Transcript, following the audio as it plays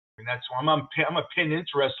And that's why I'm a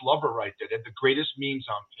Pinterest lover right there. They're the greatest memes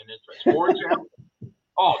on Pinterest. For example,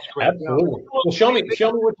 oh, it's great. Absolutely. Well, show me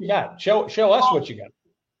what you got. Show us what you got.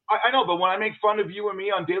 I know, but when I make fun of you and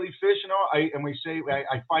me on Daily Fish, and we say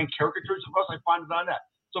I find caricatures of us, I find it on that.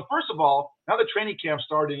 So first of all, now the training camp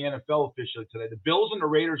started in the NFL officially today. The Bills and the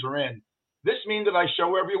Raiders are in. This meme that I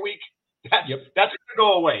show every week, that's going to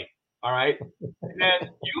go away. All right. And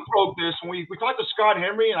then you broke this when we talked to Scott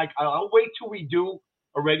Henry, and I'll wait till we do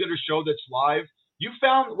a regular show that's live. You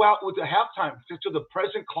found out with the halftime to the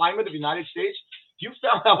present climate of the United States. You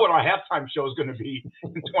found out what our halftime show is going to be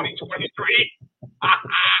in 2023.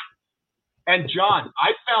 And John,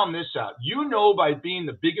 I found this out. You know, by being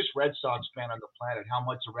the biggest Red Sox fan on the planet, how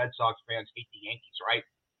much the Red Sox fans hate the Yankees, right?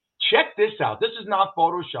 Check this out. This is not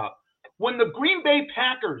Photoshop. When the Green Bay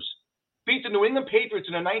Packers beat the New England Patriots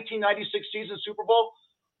in the 1996 season Super Bowl,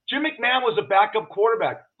 Jim McMahon was a backup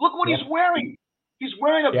quarterback. Look what he's wearing. He's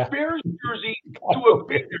wearing a Bears jersey to a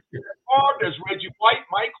big There's Reggie White,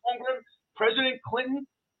 Mike Holmgren, President Clinton.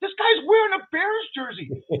 This guy's wearing a Bears jersey.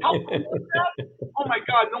 How cool is that? Oh, my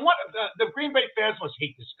God. No wonder the Green Bay fans must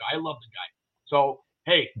hate this guy. I love the guy. So,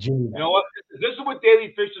 hey, you know what? This is what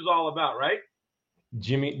Daily Fish is all about, right?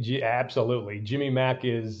 Absolutely. Jimmy Mack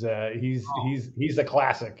is he's a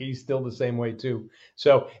classic. He's still the same way too.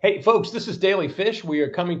 So, hey, folks, this is Daily Fish. We are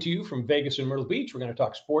coming to you from Vegas and Myrtle Beach. We're going to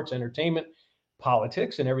talk sports, entertainment,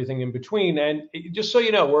 politics, and everything in between. And just so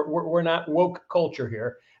you know, we're not woke culture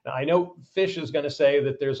here. Now, I know Fish is going to say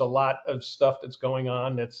that there's a lot of stuff that's going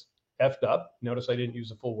on that's effed up. Notice I didn't use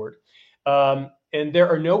the full word. And there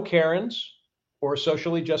are no Karens or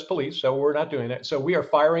socially just police, so we're not doing that. So we are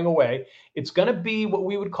firing away. It's going to be what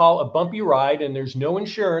we would call a bumpy ride, and there's no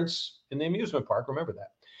insurance in the amusement park. Remember that.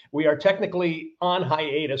 We are technically on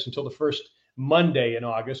hiatus until the first Monday in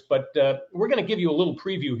August, but we're going to give you a little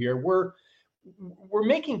preview here. We're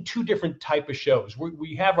making two different type of shows.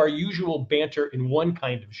 We have our usual banter in one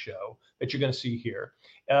kind of show that you're going to see here.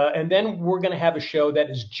 And then we're going to have a show that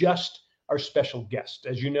is just our special guest.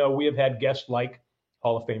 As you know, we have had guests like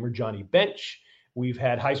Hall of Famer Johnny Bench. We've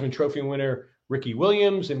had Heisman Trophy winner Ricky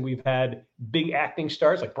Williams, and we've had big acting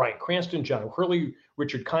stars like Bryan Cranston, John O'Hurley,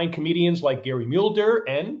 Richard Kind, comedians like Gary Mulder,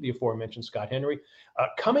 and the aforementioned Scott Henry.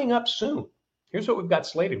 Coming up soon, here's what we've got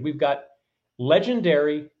slated. We've got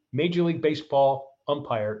legendary Major League Baseball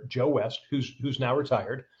umpire Joe West, who's now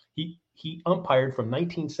retired. He umpired from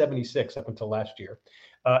 1976 up until last year.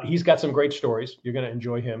 He's got some great stories. You're going to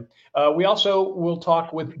enjoy him. We also will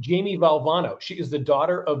talk with Jamie Valvano. She is the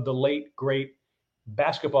daughter of the late, great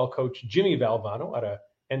basketball coach Jimmy Valvano out of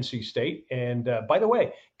NC State. And by the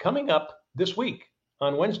way, coming up this week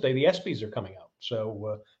on Wednesday, the ESPYs are coming out.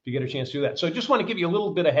 So if you get a chance to do that. So I just want to give you a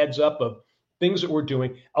little bit of heads up of things that we're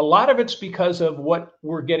doing. A lot of it's because of what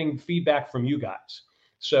we're getting feedback from you guys.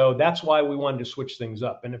 So that's why we wanted to switch things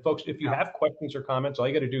up. And folks, if you have questions or comments, all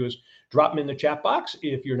you got to do is drop them in the chat box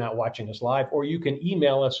if you're not watching us live, or you can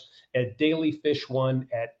email us at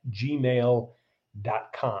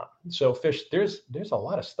dailyfish1@gmail.com. So Fish, there's a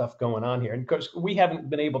lot of stuff going on here. And of course, we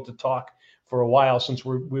haven't been able to talk for a while since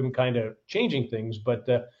we've been kind of changing things. But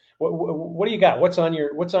what do you got? What's on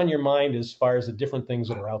your mind as far as the different things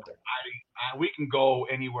that are out there? We can go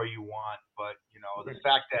anywhere you want, but the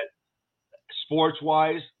fact that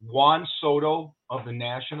sports-wise, Juan Soto of the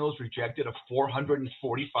Nationals rejected a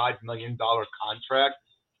 $445 million contract.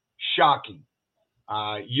 Shocking.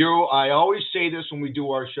 I always say this when we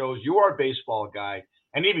do our shows. You are a baseball guy,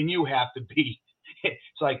 and even you have to be. It's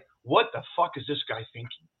like, what the fuck is this guy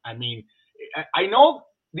thinking? I mean, I know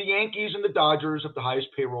the Yankees and the Dodgers have the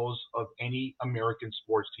highest payrolls of any American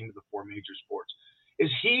sports team of the four major sports.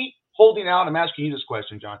 Is he holding out? I'm asking you this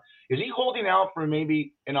question, John. Is he holding out for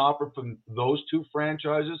maybe an offer from those two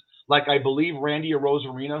franchises, like I believe Randy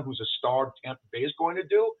Arozarena, who's a star of Tampa Bay, is going to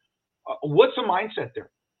do? What's the mindset there?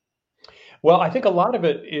 Well, I think a lot of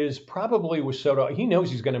it is probably with Soto. He knows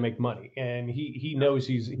he's going to make money, and he knows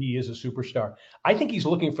he is a superstar. I think he's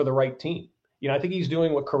looking for the right team. I think he's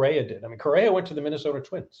doing what Correa did. I mean, Correa went to the Minnesota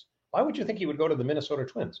Twins. Why would you think he would go to the Minnesota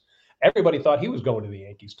Twins? Everybody thought he was going to the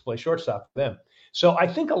Yankees to play shortstop for them. So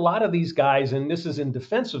I think a lot of these guys, and this is in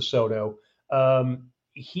defense of Soto,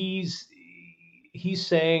 he's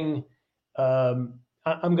saying,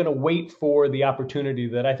 I'm going to wait for the opportunity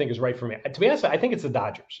that I think is right for me. To be honest, I think it's the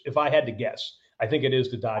Dodgers. If I had to guess, I think it is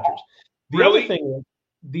the Dodgers. The other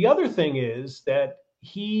thing is that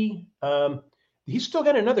he's still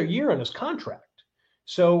got another year on his contract.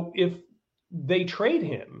 So if they trade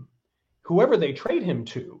him, whoever they trade him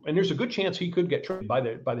to, and there's a good chance he could get traded by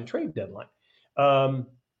the trade deadline,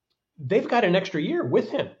 they've got an extra year with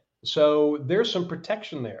him. So there's some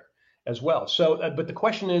protection there. as well. So, but the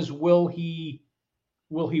question is, will he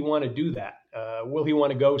want to do that? Will he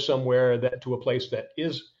want to go somewhere to a place that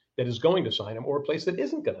is going to sign him, or a place that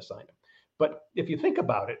isn't going to sign him? But if you think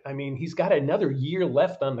about it, I mean, he's got another year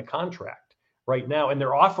left on the contract right now, and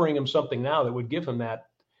they're offering him something now that would give him that,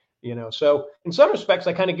 So in some respects,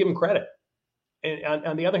 I kind of give him credit. And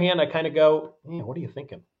on the other hand, I kind of go, what are you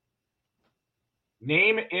thinking?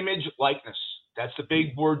 Name, image, likeness. That's the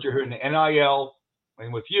big word you're hearing. The NIL.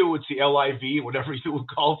 And with you, it's the LIV, whatever you would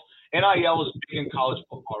call it. NIL is big in college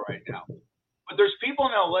football right now. But there's people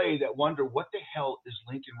in LA that wonder, what the hell is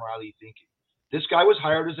Lincoln Riley thinking? This guy was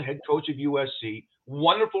hired as a head coach of USC.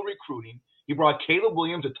 Wonderful recruiting. He brought Caleb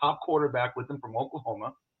Williams, a top quarterback, with him from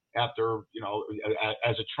Oklahoma after,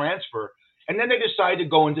 as a transfer. And then they decided to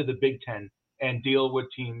go into the Big Ten and deal with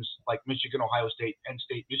teams like Michigan, Ohio State, Penn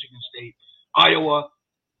State, Michigan State, Iowa,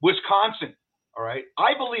 Wisconsin. All right.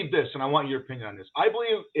 I believe this, and I want your opinion on this. I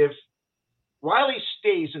believe if Riley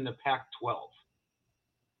stays in the Pac-12,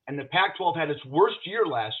 and the Pac-12 had its worst year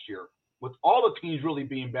last year, with all the teams really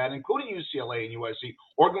being bad, including UCLA and USC,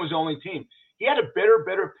 Oregon was the only team. He had a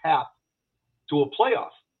better path to a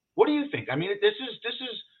playoff. What do you think? I mean, this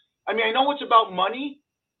is. I mean, I know it's about money,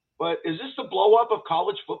 but is this the blow up of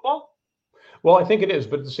college football? Well, I think it is,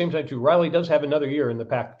 but at the same time, too, Riley does have another year in the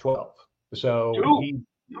Pac-12. So 2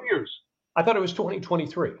 years. I thought it was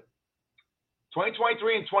 2023.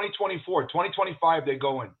 2023 and 2024. 2025, they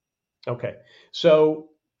go in. Okay. So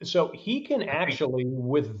he can actually,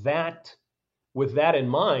 with that in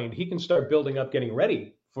mind, he can start building up, getting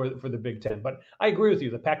ready for the Big Ten. But I agree with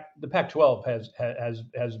you. The Pac-12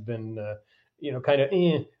 has been kind of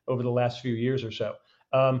over the last few years or so.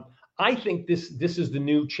 I think this is the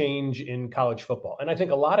new change in college football, and I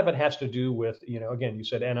think a lot of it has to do with again, you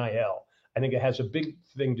said NIL. I think it has a big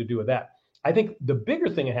thing to do with that. I think the bigger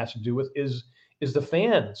thing it has to do with is the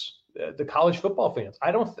fans, the college football fans.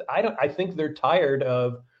 I think they're tired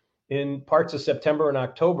of, in parts of September and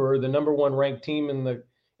October, the number one ranked team in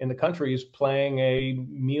the country is playing a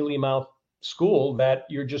mealy mouth school that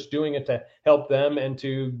you're just doing it to help them and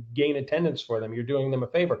to gain attendance for them. You're doing them a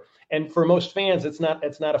favor. And for most fans, it's not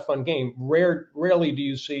a fun game. Rarely do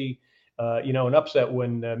you see an upset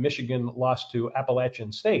when Michigan lost to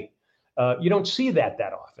Appalachian State. You don't see that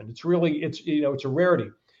often. It's a rarity.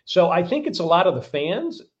 So I think it's a lot of the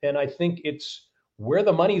fans, and I think it's where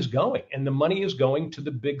the money's going, and the money is going to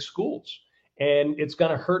the big schools, and it's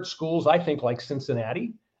going to hurt schools, I think, like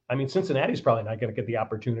Cincinnati. I mean, Cincinnati's probably not going to get the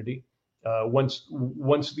opportunity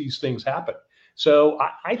once these things happen. So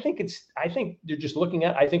I think you're just looking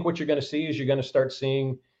at. I think what you're going to see is you're going to start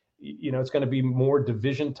seeing, it's going to be more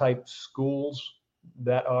division type schools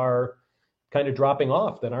that are kind of dropping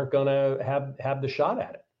off, that aren't going to have the shot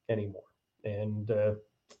at it anymore. And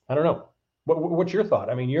I don't know. What's your thought?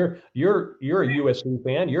 I mean, you're a USC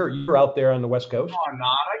fan. You're out there on the West Coast. No, I'm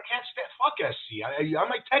not. I can't stand. Fuck SC.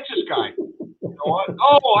 I'm a Texas guy. You know what?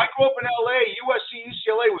 Oh, I grew up in LA. USC,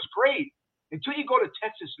 UCLA was great until you go to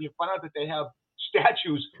Texas and you find out that they have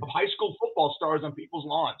statues of high school football stars on people's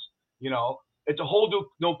lawns. It's a whole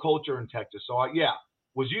new culture in Texas. So yeah,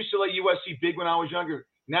 was UCLA, USC big when I was younger?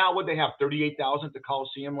 Now would they have 38,000 at the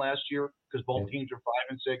Coliseum last year because both teams are 5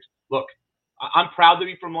 and 6? Look, I'm proud to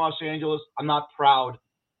be from Los Angeles. I'm not proud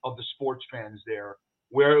of the sports fans there,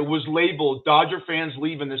 where it was labeled Dodger fans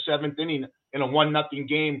leave in the 7th inning in a 1-0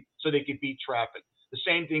 game so they could beat traffic. The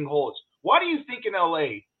same thing holds. Why do you think in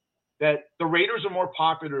LA that the Raiders are more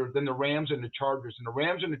popular than the Rams and the Chargers? And the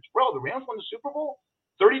Rams won the Super Bowl.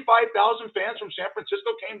 35,000 fans from San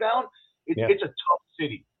Francisco came down. It's a tough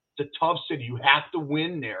city. It's a tough city. You have to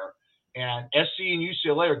win there. And SC and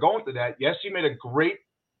UCLA are going through that. SC made a great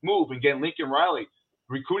move and getting Lincoln Riley.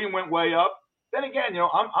 Recruiting went way up. Then again,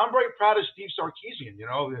 I'm very proud of Steve Sarkisian.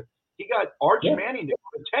 He got Arch Manning to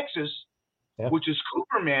go to Texas, which is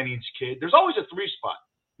Cooper Manning's kid. There's always a 3 spot.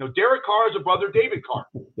 Derek Carr is a brother David Carr,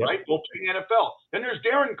 right? Both in the NFL. Then there's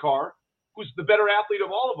Darren Carr, who's the better athlete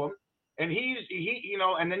of all of them, and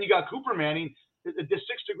and then you got Cooper Manning. The 6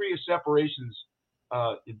 degree of separations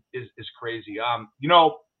is crazy.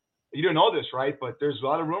 You didn't know this, right? But there's a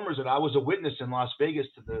lot of rumors that I was a witness in Las Vegas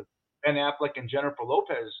to the Ben Affleck and Jennifer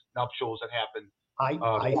Lopez nuptials that happened. I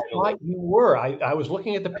thought you were. I was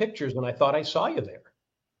looking at the pictures and I thought I saw you there.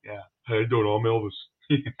 Yeah. Hey, dude, I'm Elvis.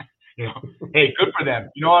 Hey, good for them.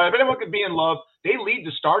 If anyone could be in love, they lead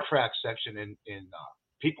the Star Trek section in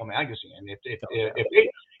People magazine. And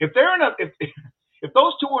if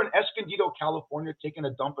those two were in Escondido, California, taking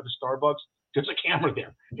a dump at a Starbucks, there's a camera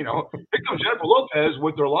there. Here comes Jennifer Lopez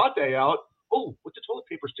with their latte out. Oh, with the toilet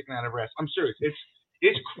paper sticking out of her ass. I'm serious.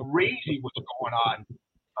 It's crazy what's going on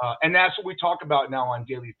And that's what we talk about now on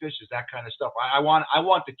Daily Fish is that kind of stuff. I want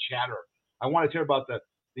the chatter. I want to hear about the.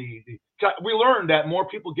 We learned that more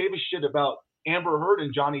people gave a shit about Amber Heard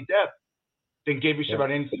and Johnny Depp than gave a shit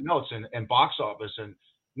about anything else and box office. And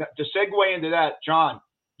to segue into that, John,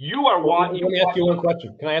 you are watching. Let me ask you one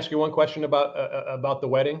question. Can I ask you one question about the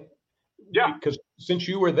wedding? Yeah. Because since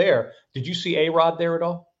you were there, did you see A-Rod there at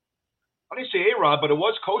all? I didn't say A-Rod, but it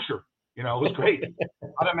was kosher. You know, it was great.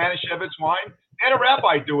 Out of Manischewitz wine. They had a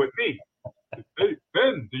rabbi do it, me. Hey,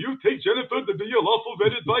 Ben, do you take Jennifer to be your lawful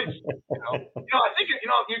wedded wife? I think,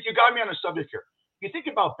 you got me on a subject here. You think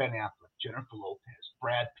about Ben Affleck, Jennifer Lopez,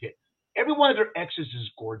 Brad Pitt. Every one of their exes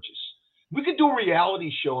is gorgeous. We could do a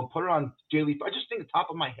reality show and put it on Daily. I just think the top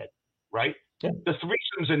of my head, right? Yeah. The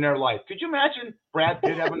threesomes in their life. Could you imagine Brad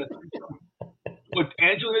Pitt having a threesome with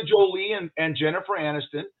Angelina Jolie and Jennifer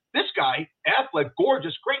Aniston? This guy, Affleck,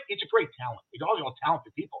 gorgeous, great. He's a great talent. He's all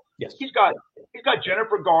talented people. Yes. He's got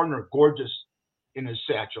Jennifer Gardner, gorgeous, in his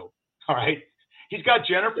satchel. All right. He's got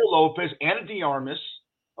Jennifer Lopez, Anna de Armas.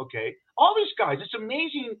 Okay. All these guys. It's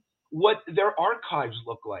amazing what their archives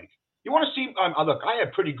look like. You want to see? Look, I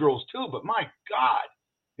have pretty girls too, but my God,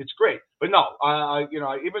 it's great. But no,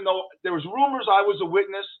 even though there was rumors, I was a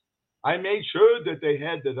witness. I made sure that they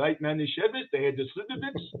had the right Manischewitz, they had the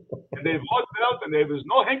Slitterwitz, and they walked out, and there was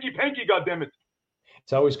no hanky-panky, goddammit.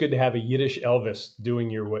 It's always good to have a Yiddish Elvis doing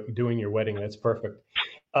your wedding. That's perfect.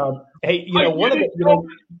 Hey,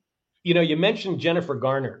 you mentioned Jennifer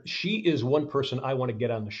Garner. She is one person I want to get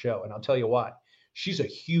on the show, and I'll tell you why. She's a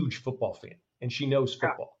huge football fan, and she knows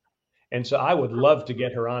football. And so I would love to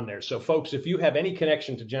get her on there. So, folks, if you have any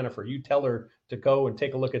connection to Jennifer, you tell her to go and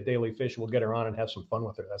take a look at Daily Fish. We'll get her on and have some fun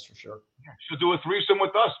with her. That's for sure. Yeah, she'll do a threesome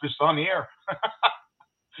with us just on the air.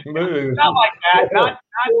 Not like that. Not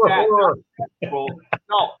that.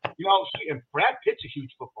 No, and Brad Pitt's a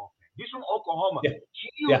huge football fan. He's from Oklahoma. Yeah.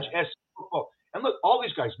 Huge SC football. And look, all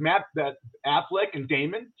these guys, Affleck and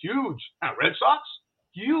Damon, huge. Red Sox,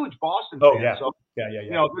 huge Boston fans. Oh, yeah. So,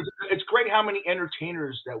 yeah. It's great how many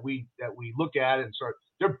entertainers that we look at and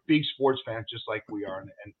they're big sports fans just like we are,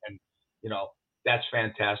 and that's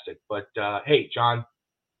fantastic. But hey, John,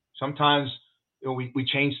 sometimes we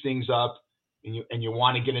change things up, and you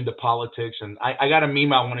want to get into politics, and I got a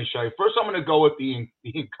meme I want to show you. First, I'm going to go with the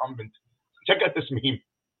incumbent. Check out this meme.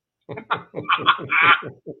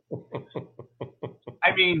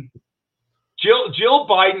 I mean, Jill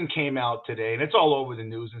Biden came out today, and it's all over the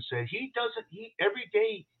news, and said every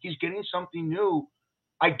day he's getting something new.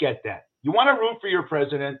 I get that. You want to root for your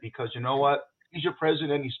president because you know what? He's your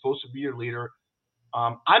president. He's supposed to be your leader.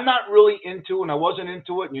 I'm not really into, and I wasn't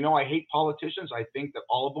into it. I hate politicians. I think that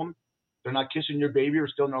all of them, they're not kissing your baby or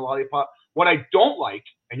stealing their lollipop. What I don't like,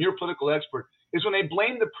 and you're a political expert, is when they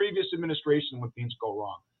blame the previous administration when things go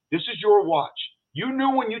wrong. This is your watch. You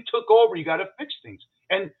knew when you took over, you got to fix things.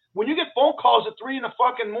 And when you get phone calls at 3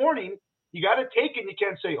 a.m, you got to take it. And you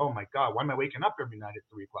can't say, "Oh my God, why am I waking up every night at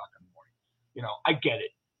 3 o'clock in the morning?" I get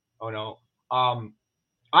it. Oh no.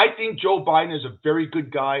 I think Joe Biden is a very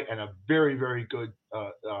good guy and a very, very good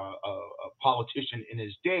politician in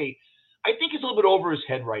his day. I think he's a little bit over his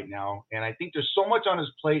head right now, and I think there's so much on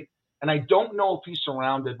his plate, and I don't know if he's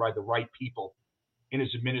surrounded by the right people in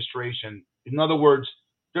his administration. In other words,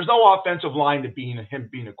 there's no offensive line to him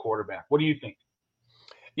being a quarterback. What do you think?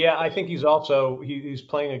 Yeah, I think he's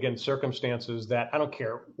playing against circumstances that I don't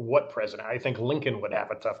care what president. I think Lincoln would have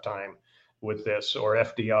a tough time with this, or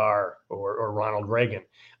FDR, or Ronald Reagan.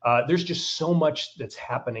 There's just so much that's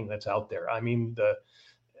happening that's out there. I mean,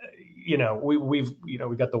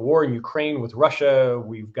 we've got the war in Ukraine with Russia.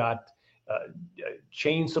 We've got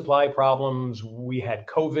chain supply problems. We had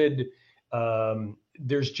COVID.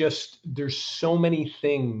 There's so many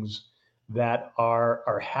things that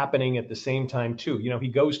are happening at the same time too. He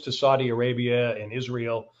goes to Saudi Arabia and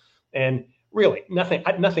Israel, and really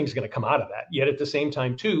nothing's going to come out of that. Yet at the same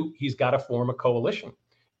time too, he's got to form a coalition.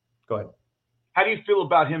 Go ahead. How do you feel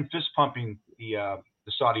about him fist pumping the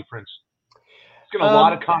Saudi prince? It's got a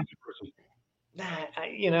lot of controversy.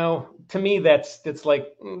 To me, that's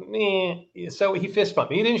like, so he fist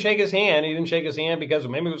pumped. He didn't shake his hand. He didn't shake his hand because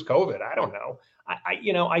maybe it was COVID. I don't know.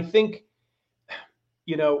 I think,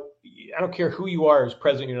 I don't care who you are as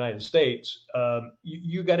president of the United States.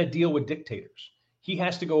 You got to deal with dictators. He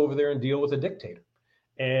has to go over there and deal with a dictator.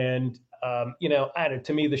 And,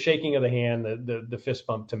 to me, the shaking of the hand, the fist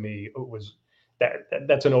bump to me was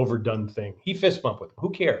that's an overdone thing. He fist bumped with him.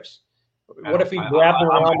 Who cares? What if he grabbed him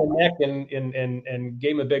around the neck and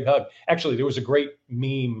gave him a big hug? Actually, there was a great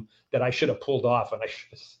meme that I should have pulled off, and I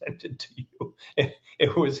should have sent it to you.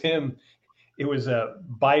 It was him. It was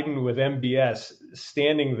Biden with MBS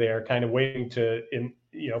standing there kind of waiting to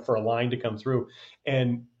for a line to come through,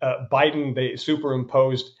 and Biden, they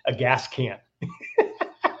superimposed a gas can.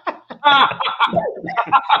 I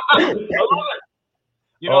love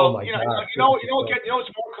it. Oh my God. What's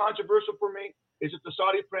more controversial for me is if the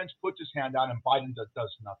Saudi prince puts his hand out and Biden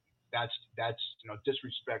does nothing. That's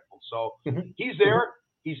disrespectful. So he's there.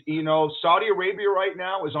 He's Saudi Arabia right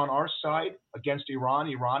now is on our side against Iran.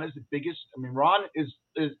 Iran is the biggest. I mean, Iran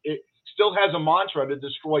it still has a mantra to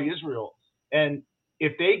destroy Israel. And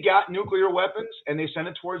if they got nuclear weapons and they send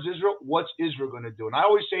it towards Israel, what's Israel going to do? And I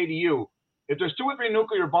always say to you, if there's 2 or 3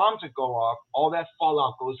 nuclear bombs that go off, all that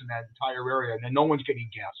fallout goes in that entire area, and then no one's getting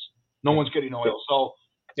gas, no one's getting oil. So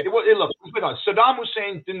look, Saddam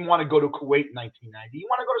Hussein didn't want to go to Kuwait in 1990. He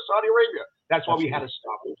wanted to go to Saudi Arabia. That's why we had to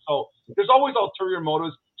stop him. So there's always ulterior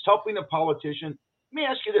motives. It's helping a politician. Let me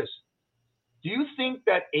ask you this: do you think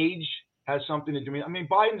that age has something to do with it? I mean,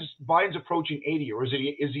 Biden's approaching 80, or is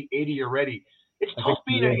he 80 already? It's tough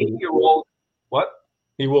being an 80-year-old. What?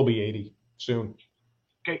 He will be 80 soon.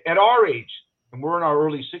 Okay, at our age, and we're in our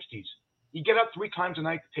early 60s, you get up 3 times a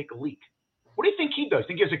night to take a leak. What do you think he does?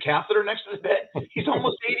 Think he has a catheter next to the bed? He's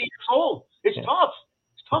almost 80 years old. It's tough.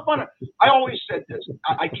 It's tough on it. I always said this.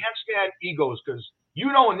 I can't stand egos because,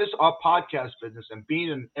 in this podcast business and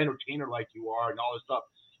being an entertainer like you are and all this stuff,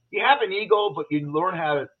 you have an ego, but you learn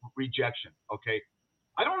how to rejection, okay?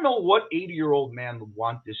 I don't know what 80-year-old man would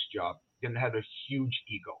want this job and have a huge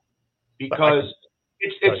ego because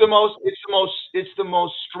it's the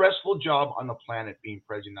most stressful job on the planet being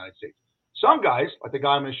president of the United States. Some guys, like the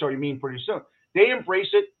guy I'm going to show you mean pretty soon, they embrace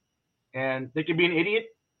it, and they can be an idiot,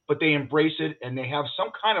 but they embrace it, and they have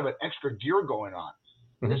some kind of an extra gear going on.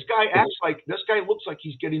 Mm-hmm. This guy looks like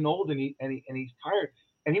he's getting old, and he's tired.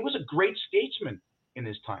 And he was a great statesman in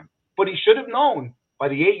his time, but he should have known by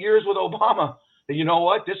the 8 years with Obama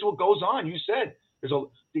that this is what goes on. You said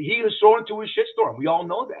he was thrown into a shitstorm. We all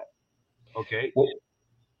know that. Okay.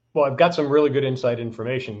 Well, I've got some really good inside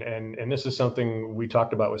information, and this is something we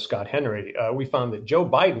talked about with Scott Henry. We found that Joe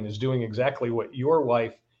Biden is doing exactly what your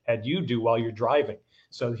wife had you do while you're driving.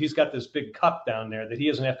 So he's got this big cup down there that he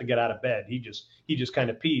doesn't have to get out of bed. He just kind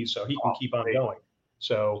of pees so he can keep on going.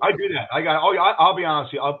 So I do that. I'll be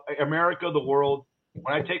honest with you. America, the world.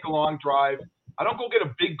 When I take a long drive, I don't go get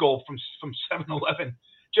a big gulp from 7-Eleven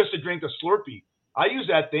just to drink a Slurpee. I use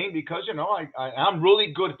that thing because, I'm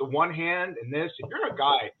really good at the one hand and this. If you're a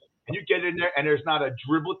guy and you get in there and there's not a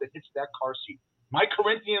driblet that hits that car seat, my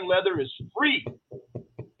Corinthian leather is free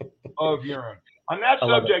of urine. On that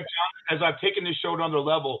subject, John, as I've taken this show to another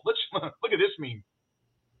level, let's look at this meme.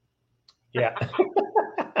 Yeah.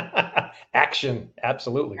 Action.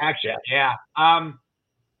 Absolutely. Action. Yeah.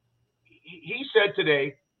 He said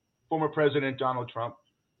today, former President Donald Trump,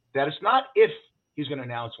 that it's not if he's going to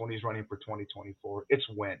announce when he's running for 2024. It's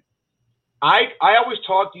when. I always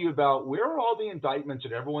talk to you about where are all the indictments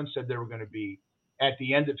that everyone said they were going to be at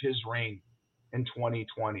the end of his reign in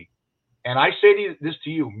 2020. And I say this to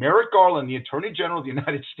you, Merrick Garland, the Attorney General of the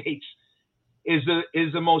United States, is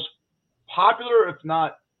the most popular, if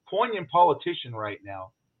not poignant, politician right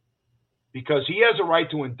now because he has a right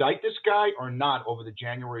to indict this guy or not over the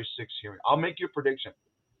January 6th hearing. I'll make you a prediction.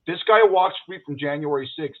 This guy walks free from January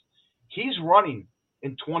 6th. He's running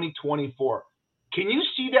in 2024. Can you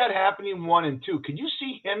see that happening, 1 and 2? Can you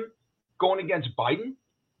see him going against Biden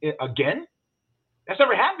again? That's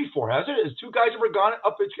never happened before, has it? Has 2 guys ever gone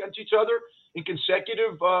up against each other in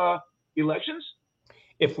consecutive elections?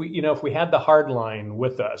 If we had the hard line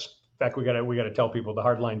with us, in fact, we got to tell people the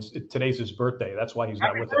hard line's today's his birthday. That's why he's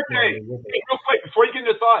not with us. Hey, real quick, before you get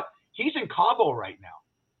into thought, he's in Cabo right now.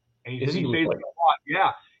 And he stays in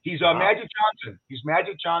yeah. He's Magic Johnson. He's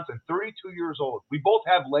Magic Johnson, 32 years old. We both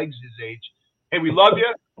have legs his age. Hey, we love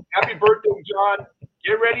you. Happy birthday, John.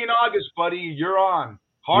 Get ready in August, buddy. You're on.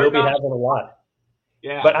 You'll be having a lot.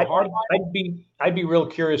 Yeah. But I'd be real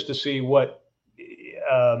curious to see what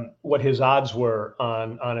his odds were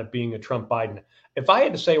on it being a Trump Biden. If I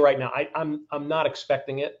had to say right now, I'm not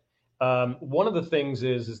expecting it. One of the things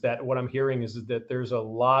is that what I'm hearing is that there's a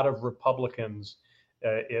lot of Republicans.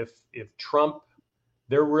 If Trump,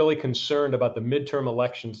 they're really concerned about the midterm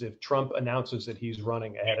elections if Trump announces that he's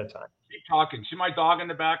running ahead of time. Keep talking. See my dog in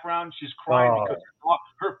the background? She's crying because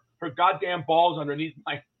her goddamn balls underneath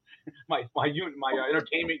my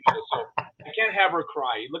entertainment unit. So I can't have her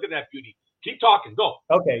cry. Look at that beauty. Keep talking. Go.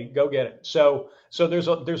 Okay, go get it. So there's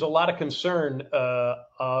a lot of concern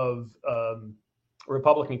of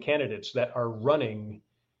Republican candidates that are running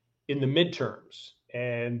in the midterms,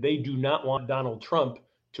 and they do not want Donald Trump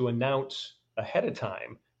to announce ahead of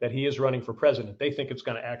time that he is running for president. They think it's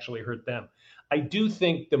going to actually hurt them. I do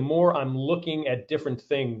think the more I'm looking at different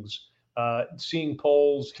things seeing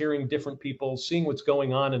polls, hearing different people, seeing what's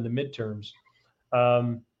going on in the midterms.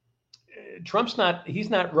 Um, he's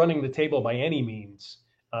not running the table by any means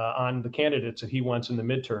on the candidates that he wants in the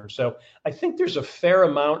midterm. So I think there's a fair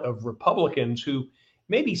amount of Republicans who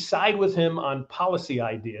maybe side with him on policy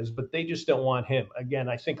ideas, but they just don't want him. Again,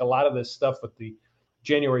 I think a lot of this stuff with the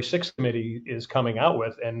January 6th committee is coming out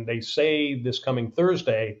with, and they say this coming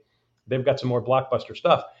Thursday, they've got some more blockbuster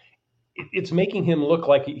stuff. It's making him look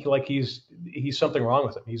like he's something wrong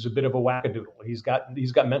with him. He's a bit of a wackadoodle. He's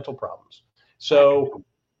got mental problems. So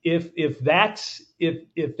if that's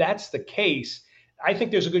the case, I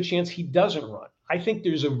think there's a good chance he doesn't run. I think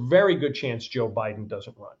there's a very good chance Joe Biden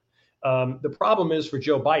doesn't run. The problem is for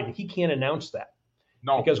Joe Biden, he can't announce that.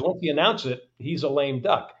 No. Because once he announces it, he's a lame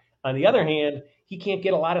duck. On the other hand, he can't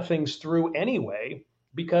get a lot of things through anyway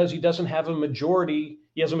because he doesn't have a majority.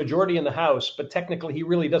 He has a majority in the House, but technically he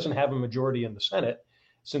really doesn't have a majority in the Senate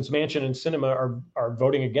since Manchin and Sinema are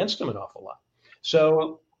voting against him an awful lot.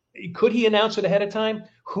 So could he announce it ahead of time?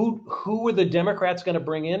 Who are the Democrats going to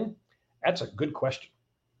bring in? That's a good question.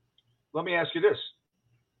 Let me ask you this.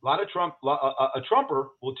 A Trumper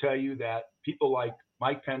will tell you that people like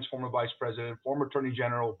Mike Pence, former vice president, former attorney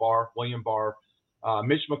general William Barr,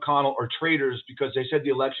 Mitch McConnell are traitors because they said the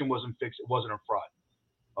election wasn't fixed. It wasn't a fraud.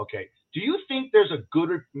 Okay. Do you think there's a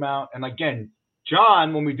good amount? And again,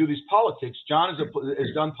 John, when we do these politics, John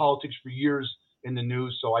has done politics for years in the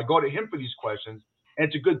news. So I go to him for these questions, and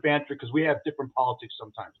it's a good banter because we have different politics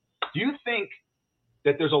sometimes. Do you think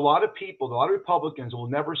that there's a lot of people, a lot of Republicans will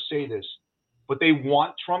never say this, but they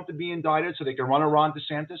want Trump to be indicted so they can run around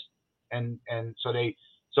DeSantis? And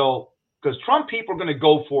so because Trump people are going to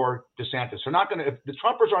go for DeSantis. They're not going to, if the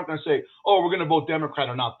Trumpers aren't going to say, oh, we're going to vote Democrat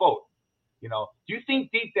or not vote. You know, do you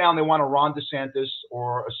think deep down they want a Ron DeSantis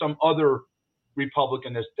or some other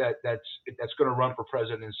Republican that's going to run for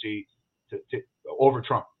presidency over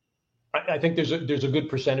Trump? I think there's a good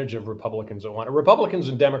percentage of Republicans that want it. Republicans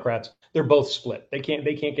and Democrats, they're both split. They can't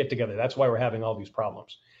get together. That's why we're having all these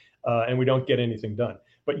problems, and we don't get anything done.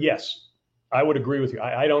 But yes, I would agree with you.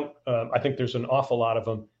 I think there's an awful lot of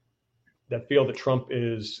them that feel that Trump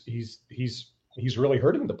he's really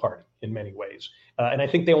hurting the party in many ways, and I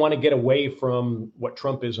think they want to get away from what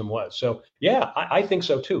Trumpism was. So yeah, I think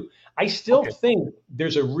so too. I still think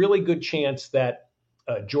there's a really good chance that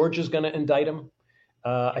Georgia's going to indict him.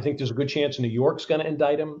 I think there's a good chance New York's going to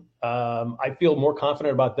indict him. I feel more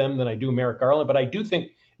confident about them than I do Merrick Garland, but I do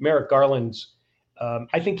think Merrick Garland's,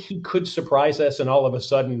 I think he could surprise us and all of a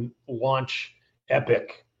sudden launch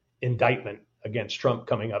epic indictment against Trump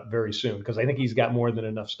coming up very soon, because I think he's got more than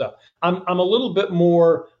enough stuff. I'm a little bit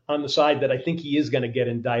more on the side that I think he is going to get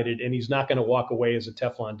indicted and he's not going to walk away as a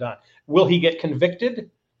Teflon Don. Will he get convicted?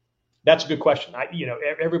 That's a good question.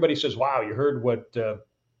 Everybody says, wow, you heard what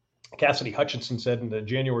Cassidy Hutchinson said in the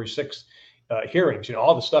January 6th hearings,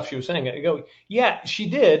 all the stuff she was saying. I go, yeah, she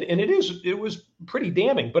did. And it was pretty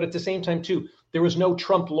damning. But at the same time, too, there was no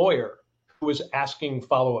Trump lawyer who was asking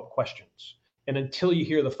follow-up questions. And until you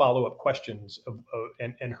hear the follow-up questions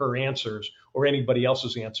and her answers or anybody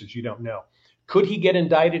else's answers, you don't know. Could he get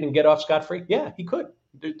indicted and get off scot-free? Yeah, he could.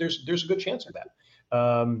 There's a good chance of that.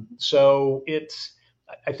 So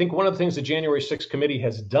I think one of the things the January 6th committee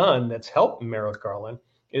has done that's helped Merrick Garland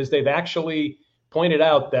is they've actually pointed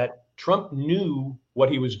out that Trump knew what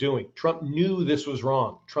he was doing. Trump knew this was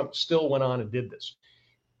wrong. Trump still went on and did this.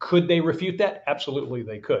 Could they refute that? Absolutely,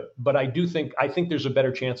 they could. But I think there's a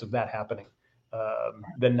better chance of that happening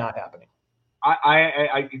than not happening.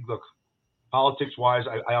 I look, politics wise,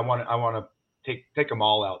 I want to take them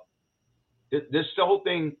all out. This the whole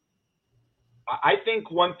thing. I think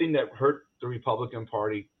one thing that hurt the Republican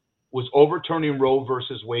Party was overturning Roe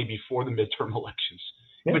versus Wade before the midterm elections.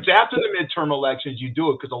 Yeah. If it's after the midterm elections, you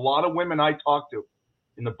do it, because a lot of women I talk to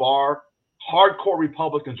in the bar, hardcore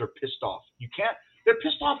Republicans are pissed off. They're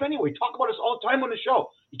pissed off anyway. Talk about us all the time on the show.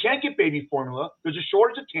 You can't get baby formula. There's a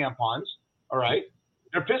shortage of tampons. All right.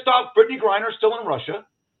 They're pissed off. Brittany Griner's still in Russia.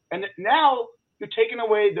 And now you're taking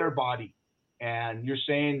away their body. And you're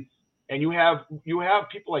saying, and you have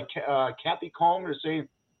people like Kathy Combs are saying,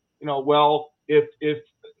 well, if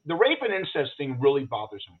the rape and incest thing really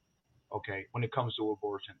bothers me, okay, when it comes to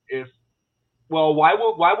abortion, why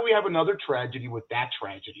would we have another tragedy with that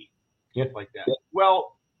tragedy? Yeah. Like that? Yeah.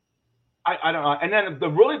 Well, I don't know. And then the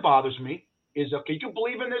really bothers me is, okay, you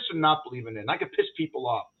believe in this or not believe in it? And I could piss people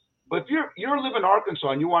off. But if you're living in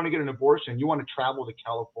Arkansas and you want to get an abortion, you want to travel to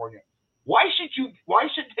California, why should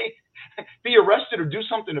they be arrested or do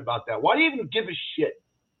something about that? Why do you even give a shit?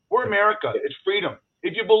 We're America. It's freedom.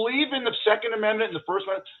 If you believe in the Second Amendment and the First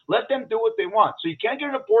Amendment, let them do what they want. So you can't get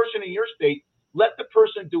an abortion in your state let the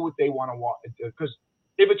person do what they want to want. Because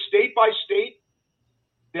if it's state by state,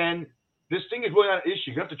 then this thing is really not an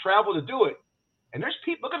issue. You have to travel to do it. And there's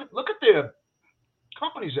people, look at the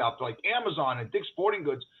companies out there like Amazon and Dick's Sporting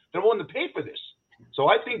Goods that are willing to pay for this. So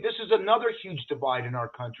I think this is another huge divide in our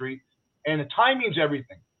country, and the timing's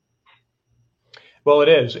everything. Well, it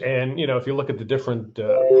is. And, if you look at the different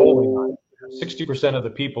polling, 60% of the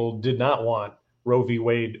people did not want Roe v.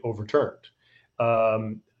 Wade overturned.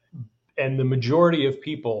 And the majority of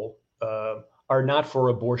people are not for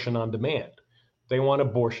abortion on demand. They want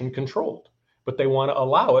abortion controlled, but they want to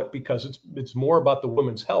allow it because it's more about the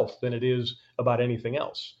woman's health than it is about anything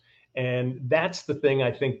else. And that's the thing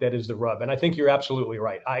I think that is the rub. And I think you're absolutely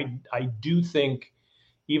right. I do think,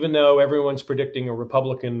 even though everyone's predicting a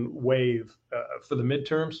Republican wave for the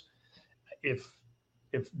midterms, if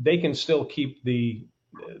they can still keep the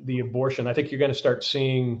abortion, I think you're going to start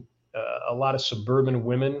seeing a lot of suburban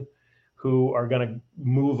women who are going to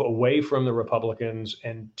move away from the Republicans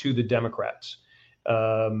and to the Democrats.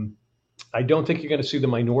 I don't think you're going to see the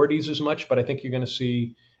minorities as much, but I think you're going to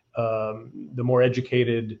see the more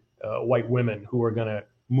educated white women who are going to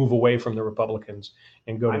move away from the Republicans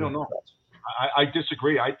and go to the Democrats. I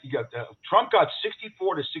disagree. Trump got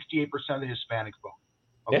 64 to 68% of the Hispanic vote.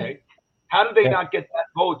 Okay. Yeah. How did they not get that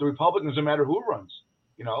vote? The Republicans, no matter who runs,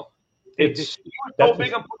 he was so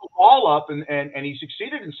big and put the wall up, and he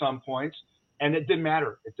succeeded in some points, and it didn't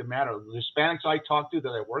matter. It didn't matter. The Hispanics I talked to that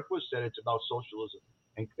I work with said it's about socialism,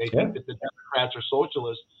 and they think that the Democrats are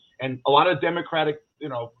socialists, and a lot of Democratic,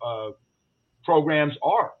 programs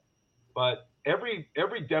are, but every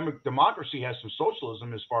democracy has some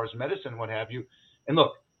socialism as far as medicine, what have you. And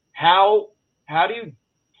look, how do you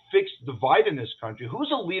fix the divide in this country?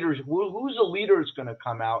 Who's a leader? Who's a leader is going to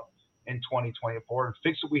come out in 2024 and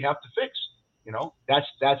fix what we have to fix?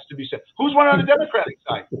 That's to be said. Who's running on the Democratic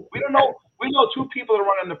side? We don't know. We know two people that are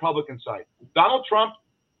running on the Republican side: Donald Trump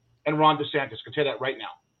and Ron DeSantis. I can tell you that right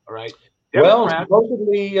now. All right. Well,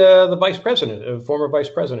 supposedly the vice president, former vice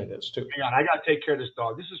president, is too. Hang on, I got to take care of this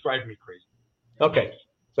dog. This is driving me crazy. Okay,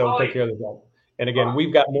 so we'll take care of the dog. And again,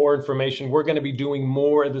 we've got more information. We're going to be doing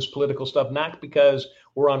more of this political stuff, not because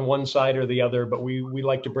we're on one side or the other, but we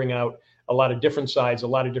like to bring out a lot of different sides, a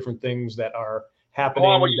lot of different things that are happening.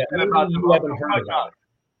 What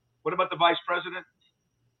about the vice president?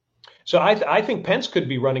 So I think Pence could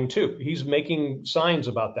be running too. He's making signs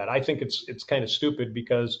about that. I think it's kind of stupid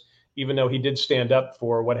because even though he did stand up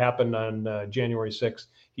for what happened on January 6th,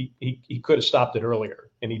 he could have stopped it earlier,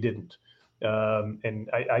 and he didn't. And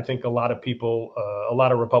I think a lot of people, a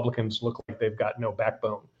lot of Republicans look like they've got no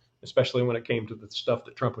backbone, especially when it came to the stuff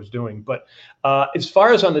that Trump was doing. But as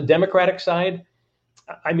far as on the Democratic side,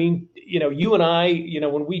 I mean, you and I,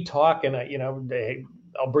 when we talk, and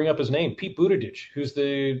I'll bring up his name, Pete Buttigieg, who's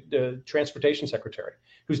the transportation secretary,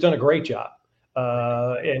 who's done a great job.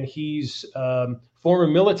 And he's former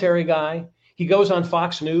military guy. He goes on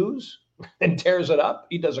Fox News and tears it up.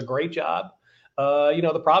 He does a great job.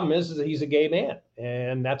 The problem is that he's a gay man,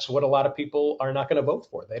 and that's what a lot of people are not going to vote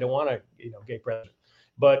for. They don't want a gay president.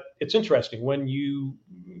 But it's interesting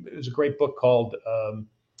there's a great book called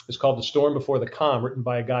it's called The Storm Before the Calm, written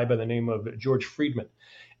by a guy by the name of George Friedman.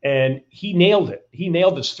 And he nailed it. He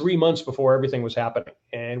nailed this 3 months before everything was happening.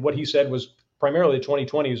 And what he said was primarily the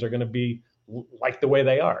 2020s are going to be like the way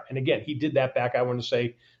they are. And again, he did that back, I want to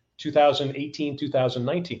say, 2018,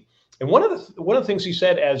 2019. And one of the things he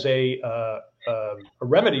said as a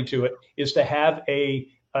remedy to it is to have a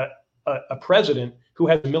president who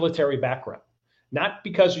has a military background, not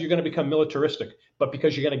because you're going to become militaristic, but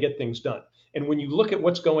because you're going to get things done. And when you look at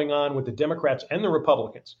what's going on with the Democrats and the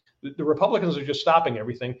Republicans, the Republicans are just stopping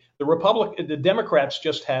everything. The Democrats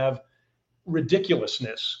just have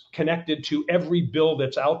ridiculousness connected to every bill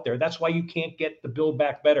that's out there. That's why you can't get the Build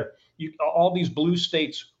Back Better. All these blue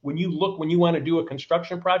states, when you want to do a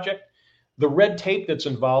construction project, the red tape that's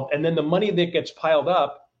involved, and then the money that gets piled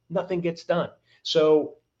up, nothing gets done.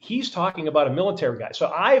 So he's talking about a military guy.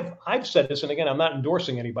 So I've said this, and again, I'm not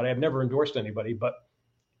endorsing anybody. I've never endorsed anybody, but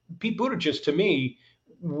Pete Buttigieg to me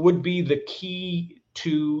would be the key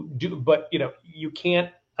to do. But you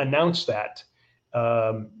can't announce that.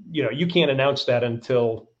 You can't announce that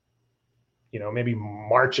until maybe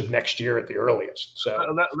March of next year at the earliest. So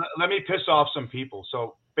let me piss off some people.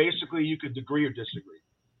 So basically, you could agree or disagree.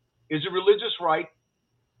 Is a religious right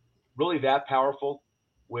really that powerful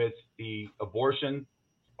with the abortion,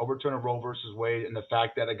 overturn of Roe versus Wade, and the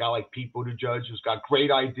fact that a guy like Pete Buttigieg, who's got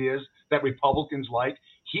great ideas that Republicans like,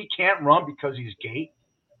 he can't run because he's gay?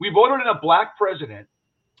 We voted in a black president.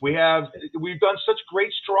 We've done such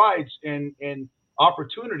great strides in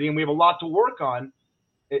opportunity, and we have a lot to work on.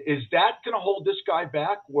 Is that going to hold this guy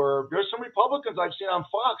back? Where there's some Republicans I've seen on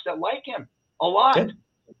Fox that like him a lot, Yeah.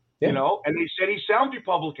 Yeah. you know, and they said he sounds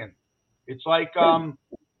Republican. It's like Adam.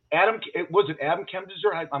 Was it Adam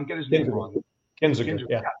Kinzinger? I'm getting his name wrong. Kinzinger.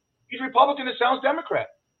 Yeah. He's Republican. It sounds Democrat.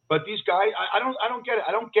 But these guys, I don't get it.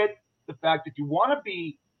 I don't get the fact that if you want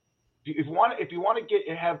to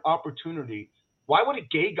have opportunity, why would a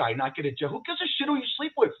gay guy not get a job? Who gives a shit who you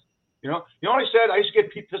sleep with? You know what I said? I used to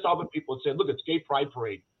get pissed off with people that said, "Look, it's gay pride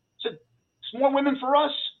parade." I said, "It's more women for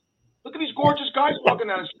us. Look at these gorgeous guys walking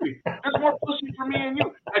down the street. There's more pussy for me and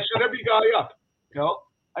you." I shut every guy up. You know,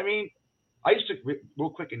 I mean, I used to real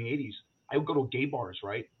quick in the '80s. I would go to gay bars,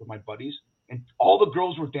 right, with my buddies, and all the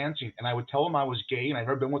girls were dancing, and I would tell them I was gay and I'd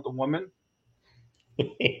never been with a woman. Ben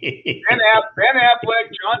Affleck,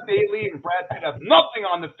 John Daly, and Brad Pitt have nothing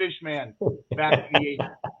on the Fish Man back in the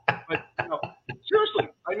 '80s. But you know, seriously,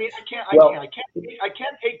 I mean, I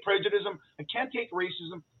can't take prejudice. I can't take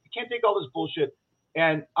racism. I can't take all this bullshit.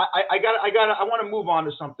 And I want to move on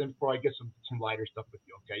to something before I get some lighter stuff with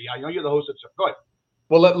you. Okay? Yeah, I know you're the host of stuff. Go ahead.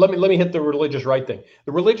 Well, let me hit the religious right thing.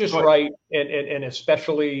 The religious right, and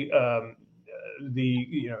especially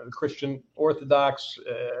the Christian Orthodox.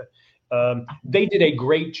 They did a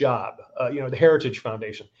great job. The Heritage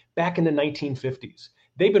Foundation back in the 1950s.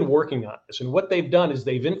 They've been working on this, and what they've done is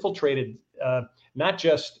they've infiltrated not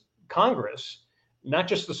just Congress, not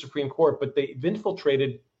just the Supreme Court, but they've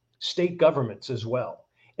infiltrated state governments as well.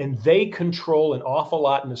 And they control an awful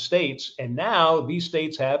lot in the states, and now these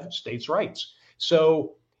states have states' rights.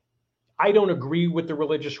 So I don't agree with the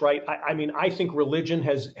religious right. I mean, I think religion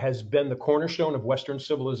has been the cornerstone of Western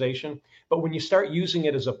civilization. But when you start using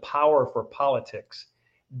it as a power for politics,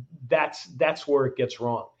 that's where it gets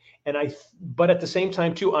wrong. But at the same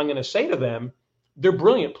time, too, I'm going to say to them, they're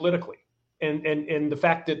brilliant politically. And the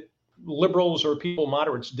fact that liberals or people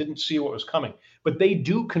moderates didn't see what was coming, but they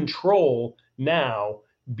do control now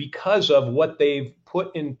because of what they've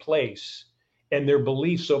put in place and their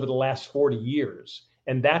beliefs over the last 40 years.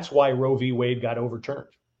 And that's why Roe v. Wade got overturned.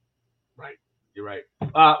 Right. You're right.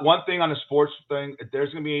 One thing on the sports thing,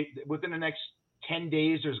 there's going to be, within the next 10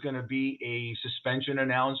 days, there's going to be a suspension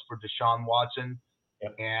announced for Deshaun Watson.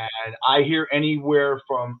 Yep. And I hear anywhere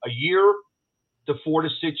from a year to 4 to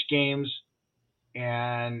 6 games.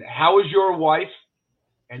 And how is your wife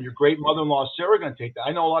and your great mother-in-law, Sarah, going to take that?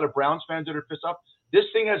 I know a lot of Browns fans that are pissed off. This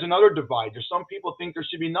thing has another divide. There's some people think there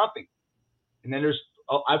should be nothing. And then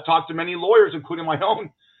I've talked to many lawyers, including my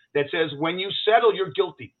own, that says when you settle, you're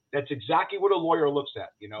guilty. That's exactly what a lawyer looks at,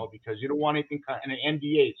 because you don't want anything in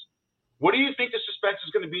NDAs. What do you think the suspension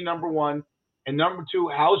is going to be, number one? And number two,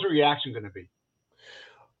 how's the reaction going to be?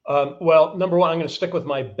 Well, number one, I'm going to stick with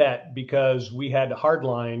my bet because we had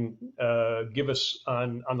Hardline give us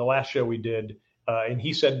on the last show we did, and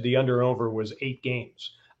he said the under and over was 8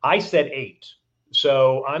 games. I said 8.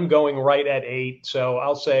 So I'm going right at 8. So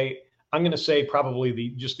I'm going to say probably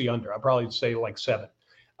just the under. I'll probably say like 7.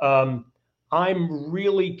 I'm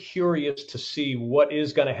really curious to see what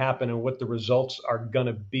is going to happen and what the results are going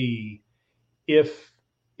to be if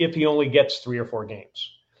he only gets 3 or 4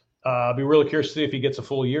 games. I'll be really curious to see if he gets a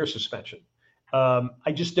full year suspension.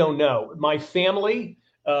 I just don't know. My family,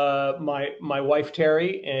 my wife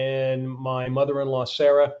Terry and my mother-in-law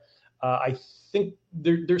Sarah, I think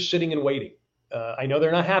they're sitting and waiting. I know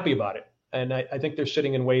they're not happy about it, and I think they're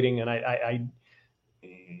sitting and waiting. And I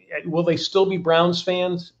will they still be Browns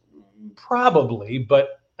fans? Probably,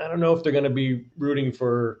 but I don't know if they're going to be rooting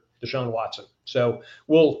for Deshaun Watson. So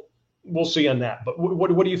we'll see on that. But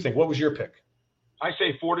what do you think? What was your pick? I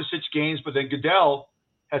say 4 to 6 games, but then Goodell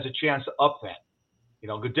has a chance to up that.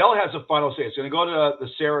 Goodell has a final say. It's going to go to the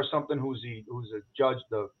Sarah something, who's a judge,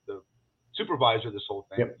 the supervisor of this whole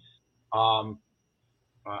thing. Yep.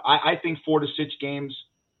 I think 4 to 6 games.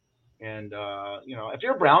 And if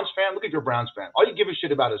you're a Browns fan, look at your Browns fan. All you give a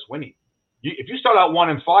shit about is winning. If you start out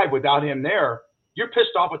 1-5 without him there, you're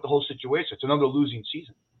pissed off at the whole situation. It's another losing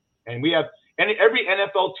season. And we have every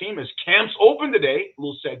NFL team is camps open today. A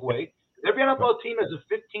little segue. Every NFL team has a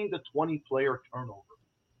 15 to 20 player turnover.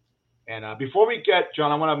 And before we get,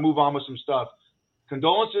 John, I want to move on with some stuff.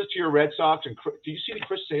 Condolences to your Red Sox. And do you see the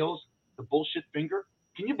Chris Sales, the bullshit finger?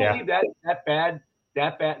 Can you believe that bad,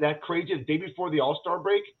 that crazy the day before the All-Star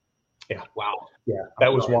break? Yeah. Wow. Yeah,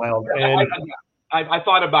 that was wild. And I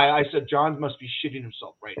thought about it. I said, John must be shitting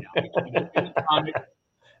himself right now.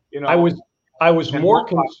 I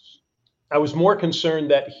was more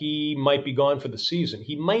concerned that he might be gone for the season.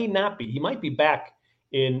 He may not be. He might be back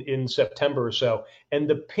in September or so. And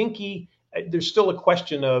the pinky, there's still a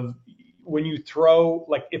question of when you throw,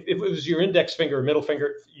 like if it was your index finger or middle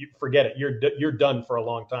finger, you forget it. You're done for a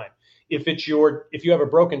long time. if you have a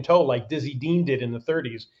broken toe like Dizzy Dean did in the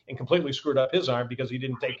 30s and completely screwed up his arm because he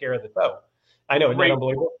didn't take care of the toe. I know, isn't that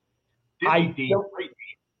unbelievable?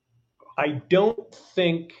 I don't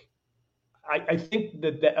think I think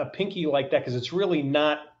that a pinky like that, because it's really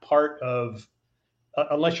not part of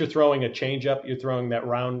unless you're throwing a changeup, you're throwing that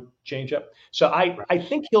round changeup. So I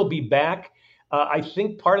think he'll be back. I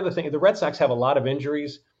think part of the thing, the Red Sox have a lot of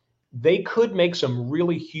injuries. They could make some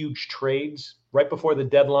really huge trades right before the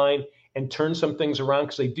deadline and turn some things around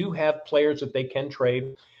because they do have players that they can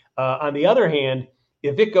trade. On the other hand,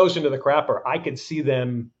 if it goes into the crapper, I could see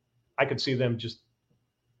them just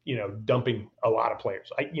dumping a lot of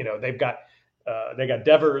players. They've got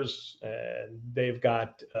Devers, and they've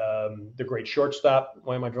got the great shortstop.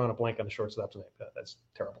 Why am I drawing a blank on the shortstop's name? That's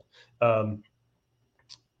terrible.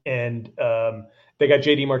 And they got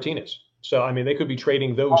JD Martinez. So I mean, they could be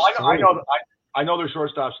trading those. I know their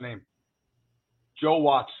shortstop's name. Joe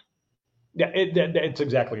Watts. Yeah, it's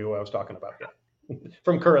exactly who I was talking about. Yeah.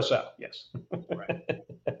 From Curacao, yes. Right.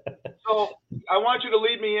 So I want you to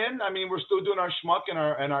lead me in. I mean, we're still doing our schmuck and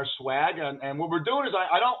our swag, and what we're doing is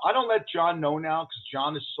I don't let John know now because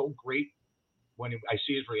John is so great when I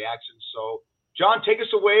see his reactions. So John, take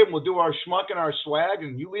us away, and we'll do our schmuck and our swag,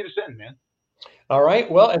 and you lead us in, man. All right.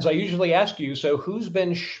 Well, as I usually ask you, so who's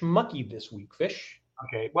been schmucky this week, Fish?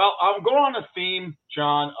 Okay. Well, I'm going on a theme,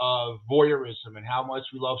 John, of voyeurism and how much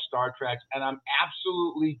we love Star Trek, and I'm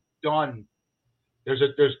absolutely done. There's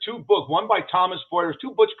two books, one by Thomas Boyer. There's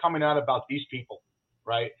two books coming out about these people,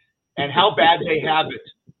 right? And how bad they have it,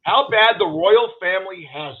 how bad the royal family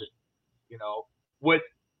has it. With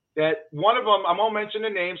that one of them, I won't mention the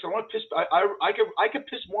names. I want to piss. I could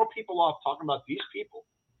piss more people off talking about these people.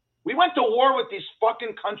 We went to war with this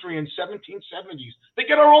fucking country in 1770s. They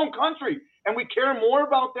get our own country, and we care more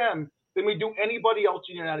about them than we do anybody else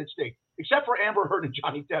in the United States, except for Amber Heard and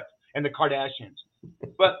Johnny Depp and the Kardashians.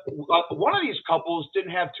 But one of these couples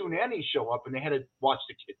didn't have two nannies show up, and they had to watch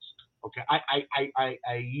the kids. Okay, I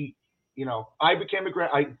became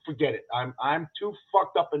I forget it. I'm too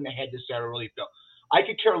fucked up in the head to say I really feel. I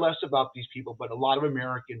could care less about these people, but a lot of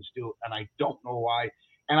Americans do, and I don't know why.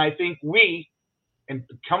 And I think and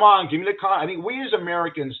come on, give me the con. I think we as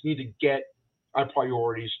Americans need to get our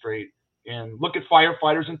priorities straight and look at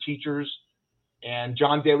firefighters and teachers and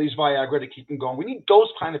John Daly's Viagra to keep them going. We need those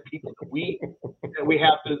kind of people that we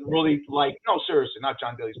have to really like. No, seriously, not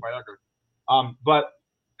John Daly's Viagra. But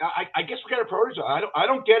I guess we got to prioritize. I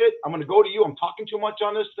don't get it. I'm going to go to you. I'm talking too much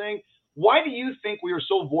on this thing. Why do you think we are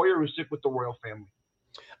so voyeuristic with the royal family?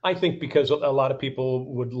 I think because a lot of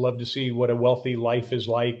people would love to see what a wealthy life is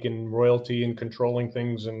like and royalty and controlling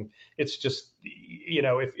things. And it's just,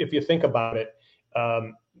 if you think about it,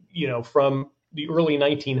 from the early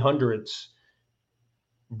 1900s,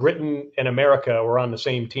 Britain and America were on the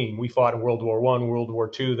same team. We fought in World War I, World War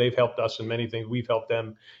II. They've helped us in many things. We've helped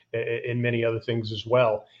them in many other things as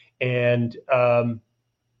well. And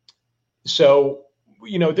so,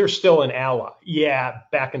 they're still an ally. Yeah,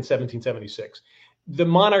 back in 1776. The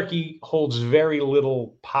monarchy holds very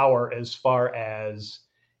little power as far as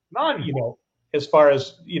none, as far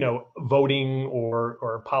as voting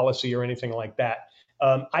or policy or anything like that.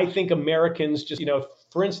 I think Americans just,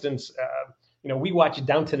 for instance, we watch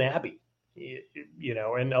Downton Abbey,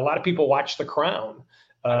 and a lot of people watch The Crown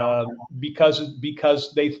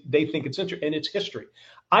because they think it's interesting and it's history.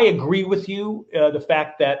 I agree with you. The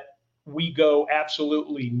fact that we go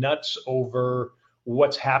absolutely nuts over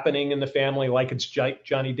what's happening in the family, like it's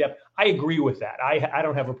Johnny Depp. I agree with that. I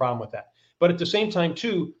don't have a problem with that. But at the same time,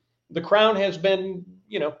 too, the Crown has been,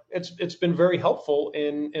 it's been very helpful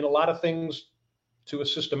in a lot of things to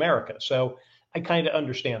assist America. So I kind of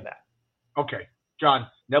understand that. Okay, John,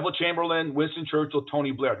 Neville Chamberlain, Winston Churchill,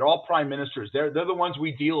 Tony Blair, they're all prime ministers. They're the ones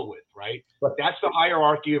we deal with, right? But that's the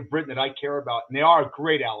hierarchy of Britain that I care about. And they are a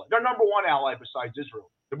great ally. They're number one ally besides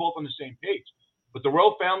Israel. They're both on the same page. But the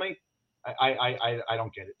royal family, I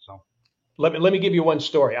don't get it. So let me give you one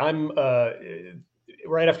story. I'm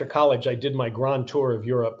right after college, I did my grand tour of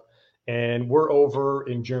Europe, and we're over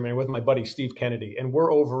in Germany with my buddy Steve Kennedy, and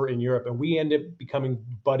we're over in Europe, and we ended up becoming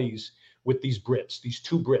buddies with these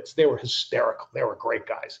two Brits. They were hysterical. They were great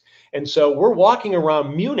guys. And so we're walking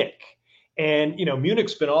around Munich, and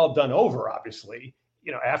Munich's been all done over, obviously,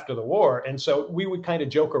 after the war. And so we would kind of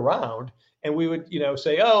joke around, and we would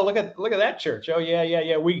say, "Oh, look at that church. Oh yeah.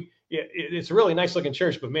 It's a really nice looking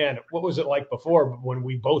church, but man, what was it like before when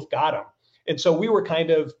we both got them?" And so we were kind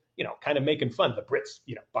of making fun, the Brits,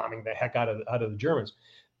 bombing the heck out of the Germans.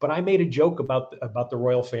 But I made a joke about the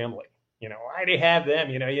royal family. Why do you have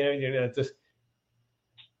them? It just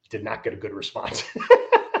did not get a good response.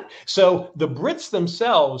 So the Brits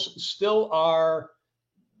themselves still are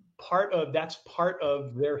that's part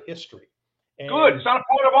of their history. And Good. It's not a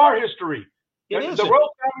part of our history. It The isn't. royal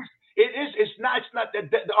families. It is. It's not. It's not.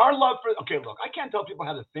 Our love for. Okay, look. I can't tell people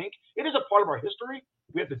how to think. It is a part of our history.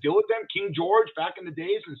 We have to deal with them. King George back in the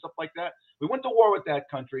days and stuff like that. We went to war with that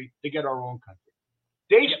country to get our own country.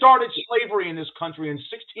 They started slavery in this country in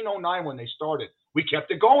 1609 when they started. We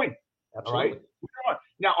kept it going. Absolutely. All right.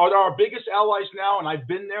 Now, are our biggest allies now? And I've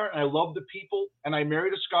been there, and I love the people. And I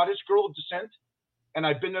married a Scottish girl of descent, and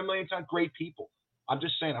I've been there a million times. Great people. I'm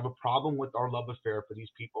just saying, I have a problem with our love affair for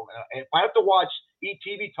these people. And if I have to watch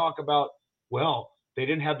ETV talk about, well, they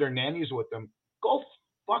didn't have their nannies with them, go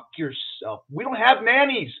fuck yourself. We don't have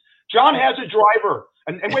nannies. John has a driver.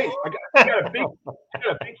 And wait, I got a big,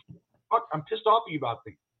 fuck, I'm pissed off at you about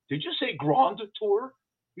things. Did you say Grand Tour?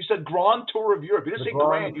 You said Grand Tour of Europe. You didn't say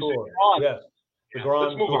Grand. You said Grand. Yes, the Grand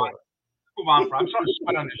Let's move Tour. on. Move on. I'm starting to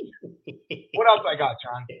sweat on this shit. What else I got,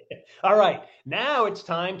 John? All right, now it's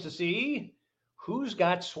time to see who's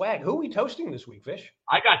got swag. Who are we toasting this week, Fish?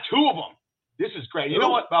 I got two of them. This is great. You know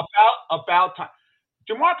what? About time.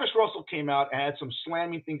 Jamarcus Russell came out and had some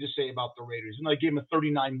slamming thing to say about the Raiders. And I gave him a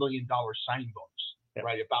 $39 million signing bonus,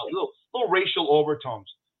 right? About little racial overtones.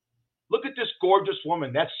 Look at this gorgeous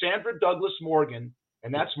woman. That's Sandra Douglas Morgan.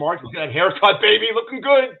 And that's Mark. Look at that haircut, baby. Looking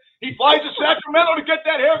good. He flies to Sacramento to get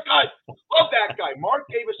that haircut. Love that guy. Mark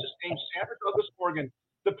Davis is named Sandra Douglas Morgan,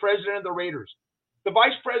 the president of the Raiders. The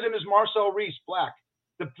vice president is Marcel Reese, black.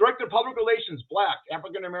 The director of public relations, black,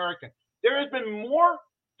 African American. There has been more,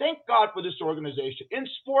 thank God for this organization. In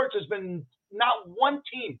sports, there's been not one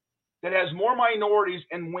team that has more minorities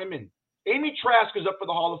and women. Amy Trask is up for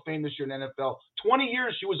the Hall of Fame this year in the NFL. 20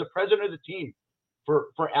 years she was the president of the team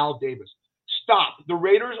for Al Davis. Stop. The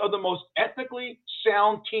Raiders are the most ethnically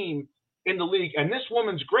sound team in the league. And this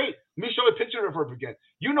woman's great. Let me show you a picture of her again.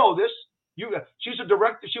 You know this. She's a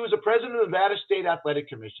director. She was the president of the Nevada State Athletic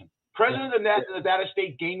Commission, president of the Nevada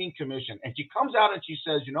State Gaming Commission. And she comes out and she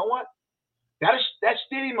says, you know what? That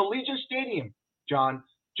stadium, Allegiant Stadium, John,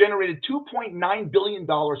 generated $2.9 billion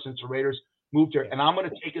since the Raiders moved here. And I'm going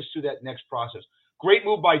to take us through that next process. Great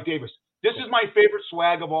move by Davis. This is my favorite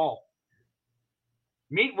swag of all.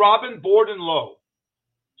 Meet Robin Borden-Lowe.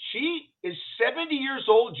 She is 70 years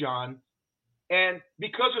old, John. And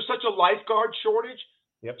because there's such a lifeguard shortage,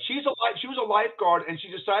 she was a lifeguard, and she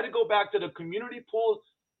decided to go back to the community pool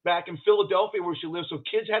back in Philadelphia where she lives, so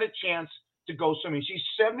kids had a chance to go swimming. She's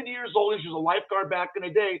 70 years old, and she was a lifeguard back in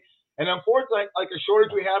the day. And unfortunately, like a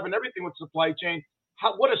shortage we have and everything with supply chain,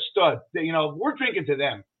 what a stud. We're drinking to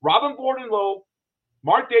them. Robin Borden-Lowe,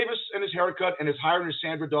 Mark Davis and his haircut, and his hiring is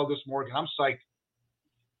Sandra Douglas Morgan. I'm psyched.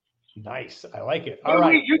 Nice. I like it. All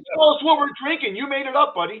right. You tell us what we're drinking. You made it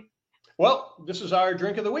up, buddy. Well, this is our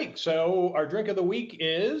drink of the week. So our drink of the week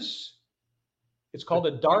it's called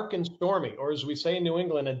a dark and stormy, or as we say in New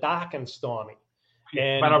England, a dark and stormy.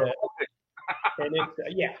 And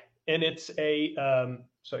it's a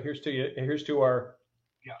so here's to our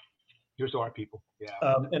people. Yeah.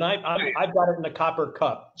 And I've got it in a copper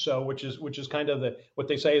cup, so which is kind of what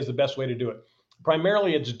they say is the best way to do it.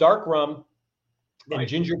 Primarily, it's dark rum and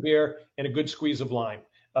ginger beer and a good squeeze of lime.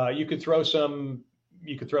 You could throw some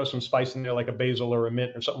spice in there, like a basil or a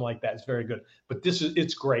mint or something like that. It's very good. But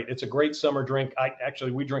it's great. It's a great summer drink.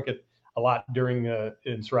 We drink it a lot during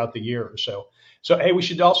and throughout the year or so. So, hey, we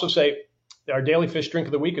should also say our Daily Fish Drink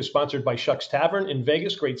of the Week is sponsored by Shucks Tavern in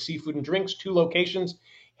Vegas. Great seafood and drinks, 2 locations.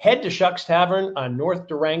 Head to Shucks Tavern on North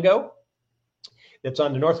Durango. It's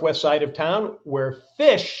on the northwest side of town where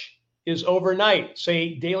fish is overnight.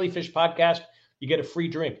 Say Daily Fish Podcast, you get a free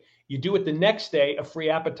drink. You do it the next day, a free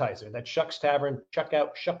appetizer. That's Shucks Tavern. Check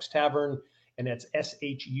out Shucks Tavern, and that's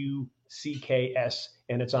SHUCKS,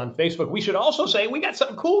 and it's on Facebook. We should also say we got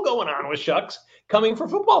something cool going on with Shucks coming for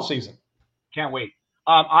football season. Can't wait.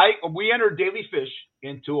 We entered Daily Fish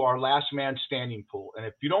into our last man standing pool. And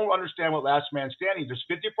if you don't understand what last man standing, there's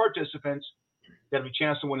 50 participants that have a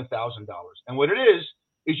chance to win $1,000. And what it is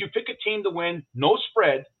you pick a team to win, no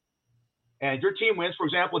spread, and your team wins. For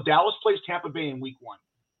example, Dallas plays Tampa Bay in week 1.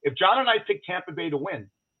 If John and I pick Tampa Bay to win,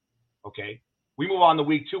 okay, we move on to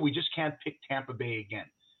week 2. We just can't pick Tampa Bay again.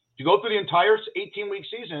 If you go through the entire 18-week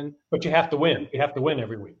season. But you have to win. You have to win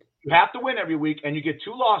every week. You have to win every week, and you get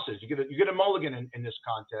 2 losses. You get a mulligan in this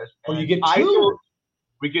contest. Oh, you get 2?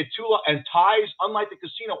 We get 2, and ties, unlike the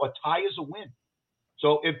casino, a tie is a win.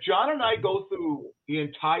 So if John and I go through the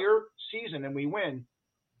entire season and we win,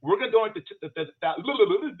 we're going to donate the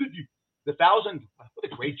 $1,000. What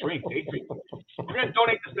a great drink. We're going to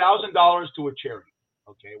donate the $1,000 to a charity.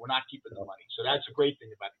 Okay, we're not keeping the money, so that's a great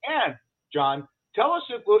thing about it. And John, tell us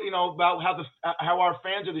if, about how our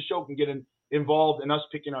fans of the show can get involved in us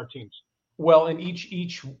picking our teams. Well, and each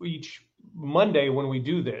Monday when we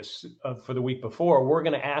do this for the week before, we're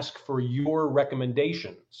going to ask for your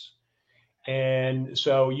recommendations, and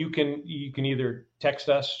so you can either text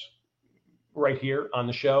us right here on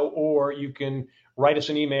the show, or you can write us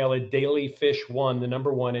an email at dailyfish1, the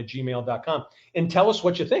number one, at gmail.com, and tell us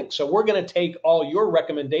what you think. So we're going to take all your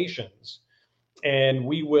recommendations and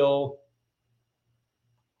we will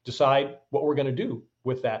decide what we're going to do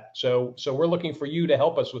with that. So we're looking for you to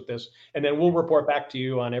help us with this, and then we'll report back to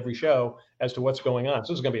you on every show as to what's going on.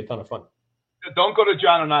 So this is going to be a ton of fun. Don't go to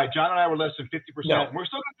John and I. John and I were less than 50%. No. We're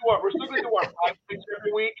still going to do our 5 picks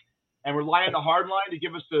every week, and we're relying on the hard line to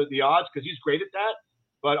give us the odds because he's great at that.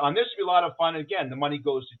 But on this, it'll be a lot of fun. Again, the money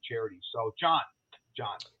goes to charity. So John,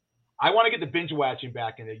 I want to get the binge watching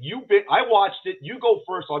back in it. I watched it. You go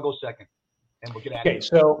first. I'll go second. And we'll get at it. Okay,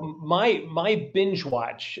 so my binge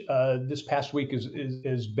watch this past week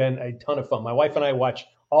has been a ton of fun. My wife and I watched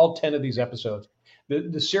all 10 of these episodes.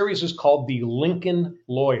 The series is called The Lincoln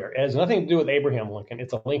Lawyer. It has nothing to do with Abraham Lincoln.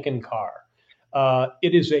 It's a Lincoln car.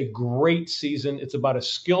 It is a great season. It's about a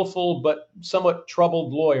skillful but somewhat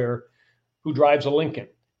troubled lawyer who drives a Lincoln.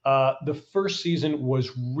 The first season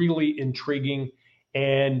was really intriguing,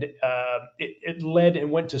 and it led and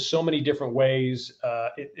went to so many different ways.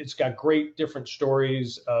 It's got great different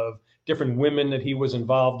stories of different women that he was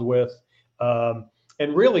involved with.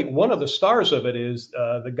 And really, one of the stars of it is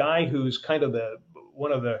the guy who's kind of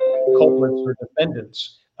one of the culprits or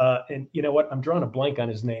defendants. And you know what? I'm drawing a blank on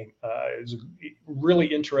his name. He's a really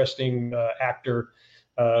interesting actor.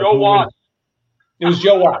 Joe Watts. It was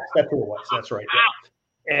Joe Watts. That's who it was. That's right.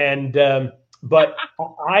 Yeah. And but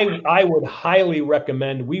I would highly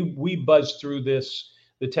recommend. We buzzed through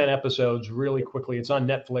the 10 episodes really quickly. It's on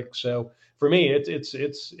Netflix, so for me, it's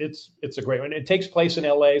a great one. It takes place in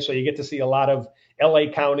L.A., so you get to see a lot of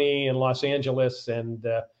L.A. County and Los Angeles, and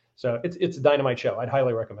so it's a dynamite show. I'd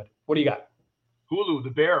highly recommend it. What do you got? Hulu,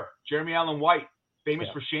 The Bear, Jeremy Allen White, famous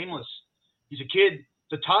for Shameless. He's a kid,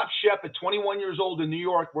 the top chef at 21 years old in New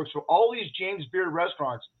York, works for all these James Beard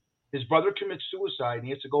restaurants. His brother commits suicide, and he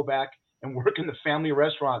has to go back and work in the family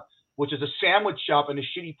restaurant, which is a sandwich shop in a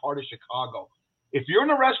shitty part of Chicago. If you're in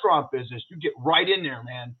the restaurant business, you get right in there,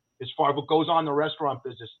 man, as far as what goes on in the restaurant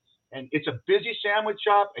business. And it's a busy sandwich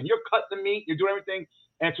shop, and you're cutting the meat, you're doing everything,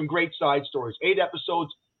 and some great side stories. 8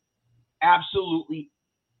 episodes, absolutely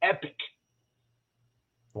epic.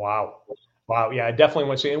 Wow. Yeah, I definitely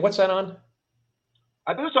want to see it. And what's that on?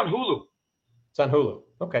 I think it's on Hulu. It's on Hulu.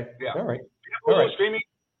 Okay. Yeah. All right. Hulu All right. streaming.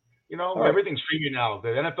 Everything's streaming now. The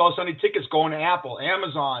NFL Sunday tickets going to Apple,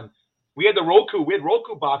 Amazon. We had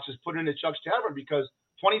Roku boxes put into Chuck's Tavern because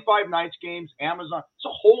 25 nights games, Amazon. It's a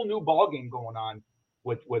whole new ball game going on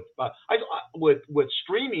with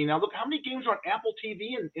streaming. Now look how many games are on Apple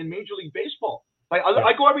TV in Major League Baseball. Like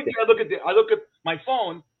I go every day. I look at my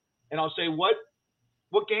phone and I'll say what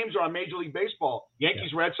games are on Major League Baseball?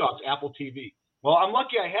 Yankees, Red Sox, Apple TV. Well, I'm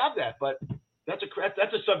lucky I have that, but that's a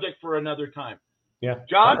subject for another time. Yeah,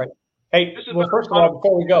 John. Right. Hey, well, first of all,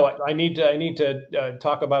 before we go, I need to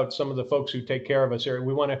talk about some of the folks who take care of us here.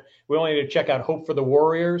 We want to check out Hope for the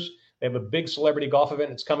Warriors. They have a big celebrity golf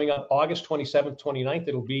event. It's coming up August 27th, 29th.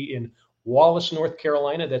 It'll be in Wallace, North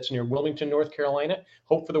Carolina. That's near Wilmington, North Carolina.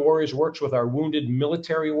 Hope for the Warriors works with our wounded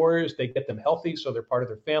military warriors. They get them healthy so they're part of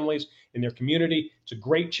their families and their community. It's a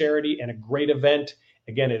great charity and a great event.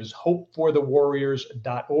 Again, it is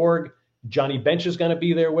hopeforthewarriors.org. Johnny Bench is going to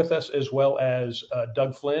be there with us, as well as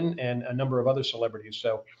Doug Flynn and a number of other celebrities.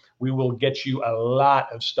 So we will get you a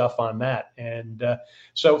lot of stuff on that. And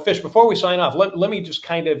so, Fish, before we sign off, let me just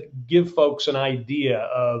kind of give folks an idea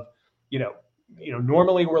of,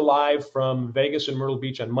 normally we're live from Vegas and Myrtle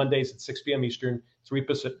Beach on Mondays at 6 p.m. Eastern, 3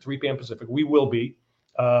 p.m. Pacific. We will be.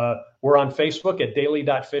 We're on Facebook at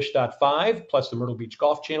daily.fish.5, plus the Myrtle Beach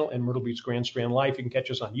Golf Channel and Myrtle Beach Grand Strand Live. You can catch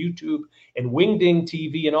us on YouTube and Wingding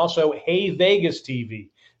TV and also Hey Vegas TV.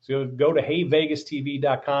 So go to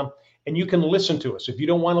heyvegastv.com and you can listen to us. If you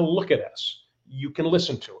don't want to look at us, you can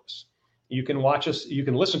listen to us. You can watch us. You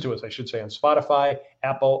can listen to us, I should say, on Spotify,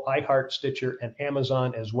 Apple, iHeart, Stitcher, and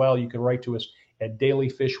Amazon as well. You can write to us at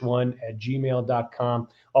dailyfish1@gmail.com.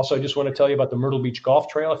 Also, I just want to tell you about the Myrtle Beach Golf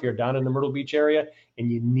Trail. If you're down in the Myrtle Beach area and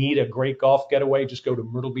you need a great golf getaway, just go to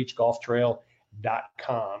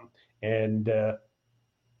myrtlebeachgolftrail.com and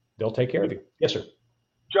they'll take care of you. Yes, sir.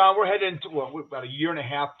 John, we're heading into we're about a year and a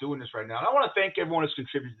half doing this right now. And I want to thank everyone who's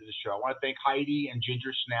contributed to the show. I want to thank Heidi and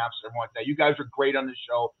Ginger Snaps and everyone like that. You guys are great on the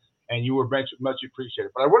show, and you were much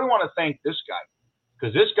appreciated. But I really want to thank this guy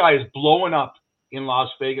because this guy is blowing up in Las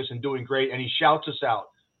Vegas and doing great, and he shouts us out.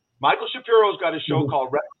 Michael Shapiro's got a show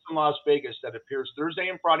called Records in Las Vegas that appears Thursday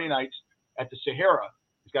and Friday nights at the Sahara.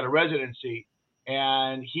 He's got a residency,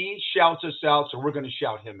 and he shouts us out, so we're going to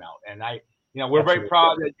shout him out. And we're very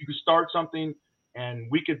proud that you could start something, and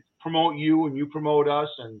we could promote you, and you promote us,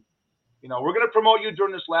 and we're going to promote you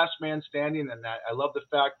during this last man standing. And I love the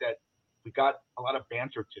fact that we got a lot of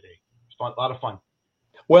banter today. It's fun, a lot of fun.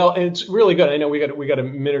 Well, it's really good. I know we got a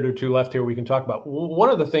minute or two left here we can talk about.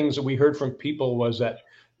 One of the things that we heard from people was that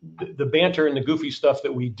the banter and the goofy stuff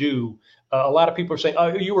that we do, a lot of people are saying,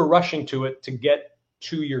 oh, you were rushing to it to get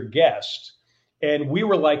to your guest. And we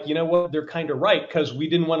were like, you know what, they're kind of right, because we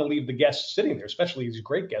didn't want to leave the guests sitting there, especially these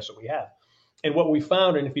great guests that we have. And what we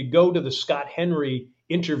found, and if you go to the Scott Henry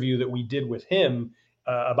interview that we did with him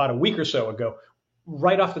about a week or so ago,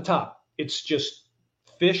 right off the top, it's just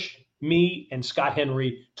Fish, me, and Scott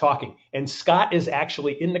Henry talking. And Scott is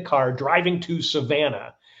actually in the car driving to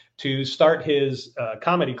Savannah to start his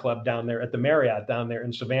comedy club down there at the Marriott down there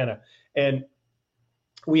in Savannah. And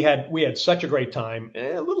we had such a great time.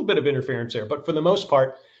 A little bit of interference there, but for the most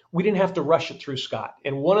part, we didn't have to rush it through Scott.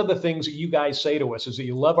 And one of the things that you guys say to us is that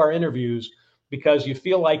you love our interviews because you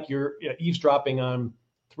feel like you're eavesdropping on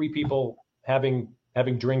three people having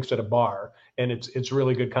drinks at a bar, and it's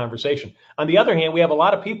really good conversation. On the other hand, we have a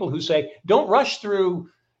lot of people who say, don't rush through,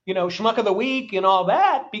 schmuck of the week and all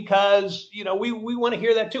that, because, we want to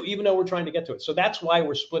hear that too, even though we're trying to get to it. So that's why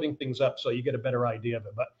we're splitting things up, so you get a better idea of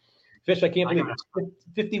it. But Fish, I can't believe it's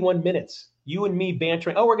 51 minutes. You and me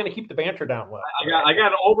bantering. Oh, we're going to keep the banter down low. I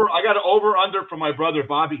got an over under from my brother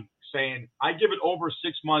Bobby saying, I give it over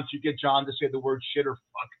 6 months. You get John to say the word shit or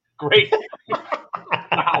fuck. Great.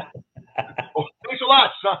 Wow. Oh, thanks a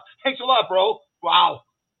lot, son. Thanks a lot, bro. Wow.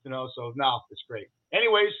 So now it's great.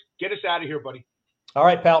 Anyways, get us out of here, buddy. All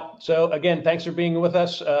right, pal. So again, thanks for being with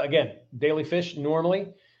us. Again, Daily Fish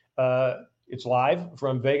normally. It's live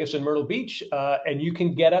from Vegas and Myrtle Beach. And you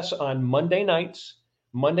can get us on Monday night,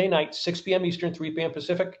 6 p.m. Eastern, 3 p.m.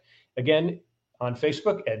 Pacific. Again, on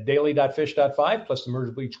Facebook at daily.fish.5, plus the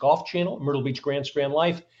Myrtle Beach Golf Channel, Myrtle Beach Grand Strand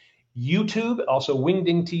Life, YouTube, also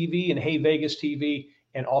Wingding TV and Hey Vegas TV.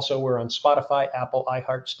 And also we're on Spotify, Apple,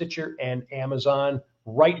 iHeart, Stitcher, and Amazon.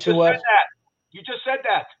 Write to us. You just said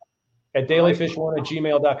that. At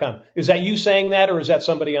dailyfish1@gmail.com. Is that you saying that, or is that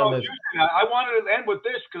somebody on the? I wanted to end with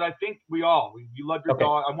this because I think you love your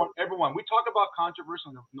dog. I want everyone. We talk about controversy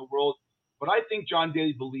in the world, but I think John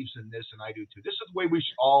Daly believes in this, and I do too. This is the way we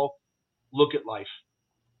should all look at life.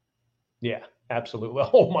 Yeah, absolutely.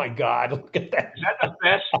 Oh my God, look at that. Is that the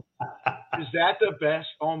best? Is that the best?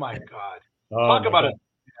 Oh my God. Talk about it.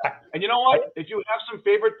 And you know what? If you have some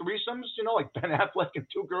favorite threesomes, like Ben Affleck and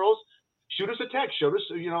two girls, shoot us a text. Show us,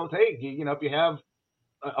 hey, if you have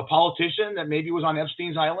a politician that maybe was on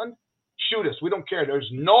Epstein's Island, shoot us. We don't care. There's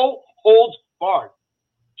no holds barred.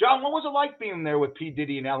 John, what was it like being there with P.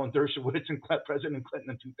 Diddy and Alan Dershowitz and President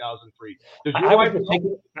Clinton in 2003?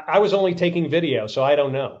 I was only taking video, so I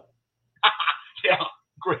don't know. Yeah,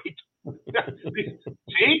 great.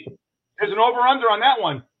 See? There's an over-under on that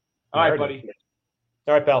one. All right, buddy.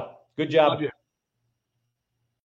 All right, pal. Good job. Love you.